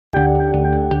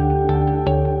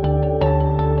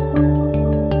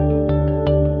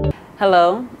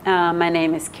Hello, my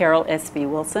name is Carol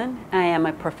Espy-Wilson. I am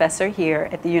a professor here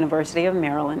at the University of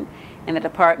Maryland in the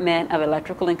Department of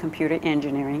Electrical and Computer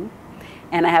Engineering,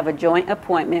 and I have a joint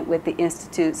appointment with the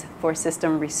Institutes for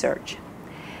System Research.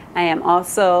 I am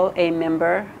also a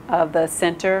member of the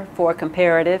Center for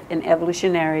Comparative and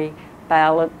Evolutionary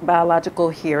Biological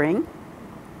Hearing.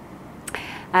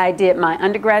 I did my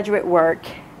undergraduate work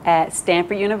at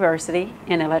Stanford University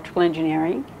in electrical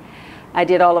engineering. I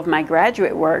did all of my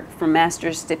graduate work from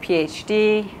master's to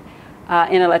PhD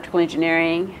in electrical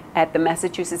engineering at the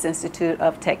Massachusetts Institute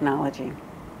of Technology.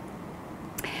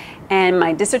 And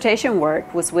my dissertation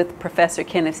work was with Professor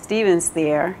Kenneth Stevens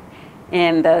there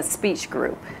in the speech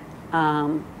group,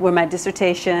 where my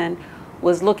dissertation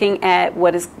was looking at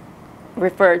what is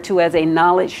referred to as a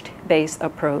knowledge-based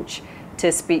approach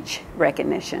to speech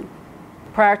recognition.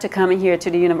 Prior to coming here to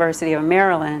the University of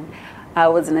Maryland, I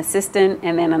was an assistant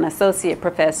and then an associate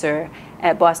professor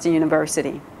at Boston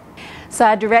University. So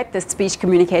I direct the Speech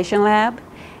Communication Lab,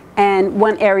 and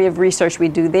one area of research we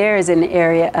do there is in the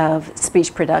area of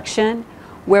speech production,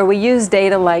 where we use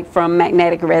data like from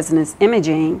magnetic resonance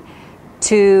imaging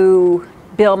to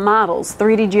build models,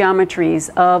 3D geometries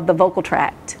of the vocal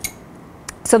tract,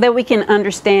 so that we can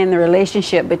understand the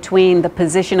relationship between the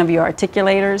position of your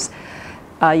articulators,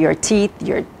 your teeth,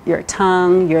 your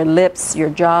tongue, your lips, your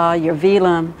jaw, your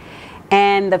velum,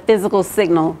 and the physical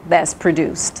signal that's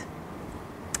produced.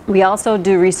 We also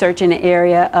do research in the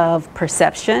area of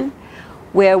perception,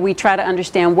 where we try to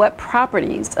understand what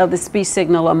properties of the speech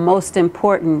signal are most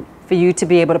important for you to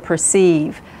be able to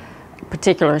perceive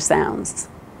particular sounds.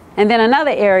 And then another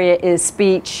area is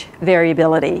speech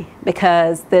variability,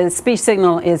 because the speech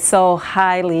signal is so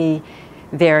highly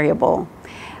variable.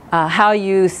 How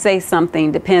you say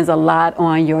something depends a lot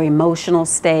on your emotional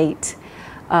state,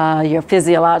 your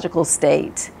physiological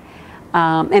state.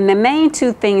 And the main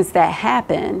two things that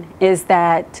happen is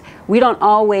that we don't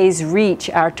always reach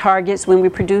our targets when we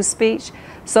produce speech.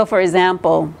 So for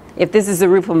example, if this is the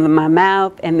roof of my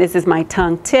mouth and this is my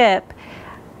tongue tip,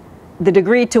 the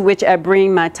degree to which I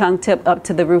bring my tongue tip up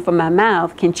to the roof of my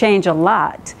mouth can change a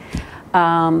lot.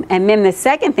 And then the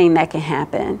second thing that can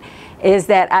happen is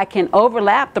that I can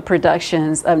overlap the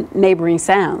productions of neighboring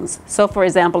sounds. So for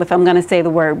example, if I'm going to say the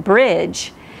word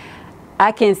bridge,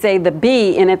 I can say the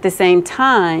B and at the same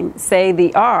time say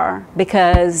the R,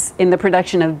 because in the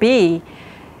production of B,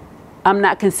 I'm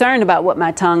not concerned about what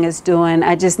my tongue is doing.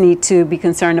 I just need to be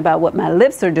concerned about what my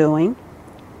lips are doing.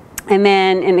 And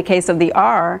then in the case of the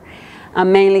R,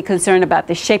 I'm mainly concerned about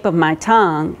the shape of my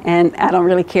tongue, and I don't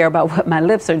really care about what my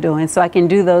lips are doing, so I can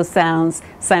do those sounds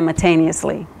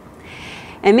simultaneously.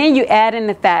 And then you add in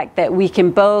the fact that we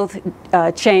can both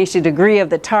change the degree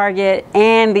of the target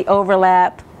and the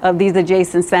overlap of these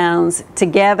adjacent sounds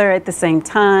together at the same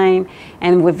time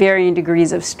and with varying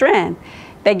degrees of strength.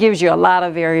 That gives you a lot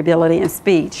of variability in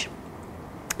speech.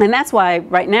 And that's why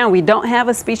right now we don't have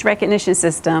a speech recognition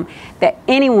system that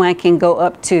anyone can go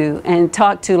up to and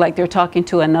talk to like they're talking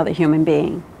to another human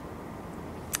being.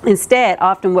 Instead,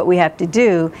 often what we have to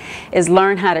do is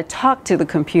learn how to talk to the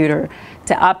computer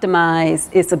to optimize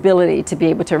its ability to be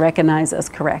able to recognize us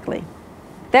correctly.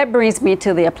 That brings me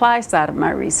to the applied side of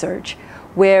my research,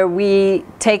 where we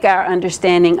take our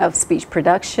understanding of speech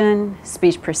production,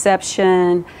 speech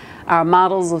perception, our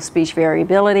models of speech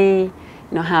variability,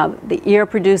 how the ear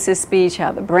produces speech,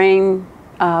 how the brain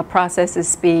processes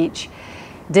speech,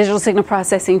 digital signal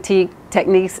processing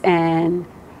techniques, and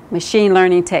machine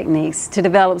learning techniques to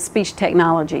develop speech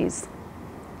technologies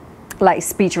like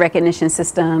speech recognition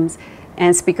systems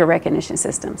and speaker recognition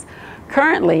systems.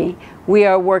 Currently, we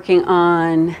are working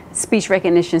on speech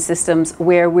recognition systems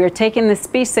where we're taking the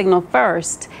speech signal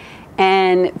first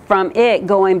and from it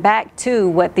going back to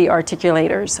what the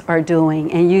articulators are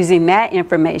doing and using that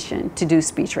information to do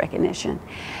speech recognition.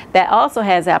 That also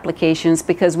has applications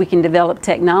because we can develop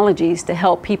technologies to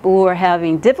help people who are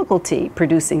having difficulty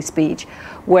producing speech,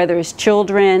 whether it's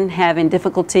children having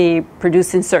difficulty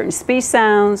producing certain speech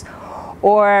sounds,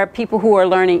 or people who are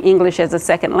learning English as a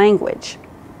second language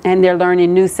and they're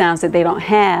learning new sounds that they don't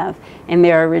have in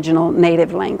their original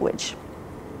native language.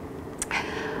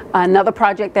 Another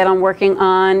project that I'm working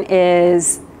on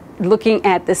is looking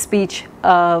at the speech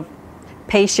of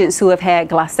patients who have had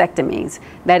glossectomies.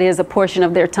 That is, a portion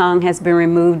of their tongue has been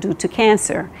removed due to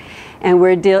cancer. And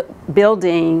we're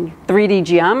building 3D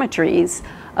geometries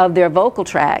of their vocal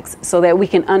tracts so that we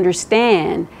can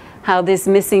understand how this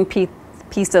missing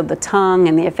piece of the tongue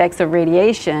and the effects of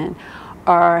radiation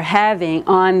are having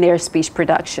on their speech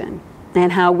production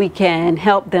and how we can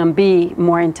help them be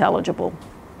more intelligible.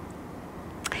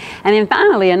 And then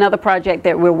finally, another project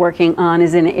that we're working on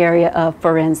is in the area of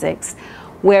forensics,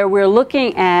 where we're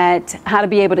looking at how to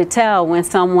be able to tell when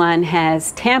someone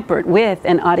has tampered with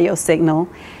an audio signal,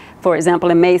 for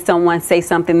example, and made someone say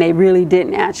something they really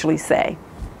didn't actually say.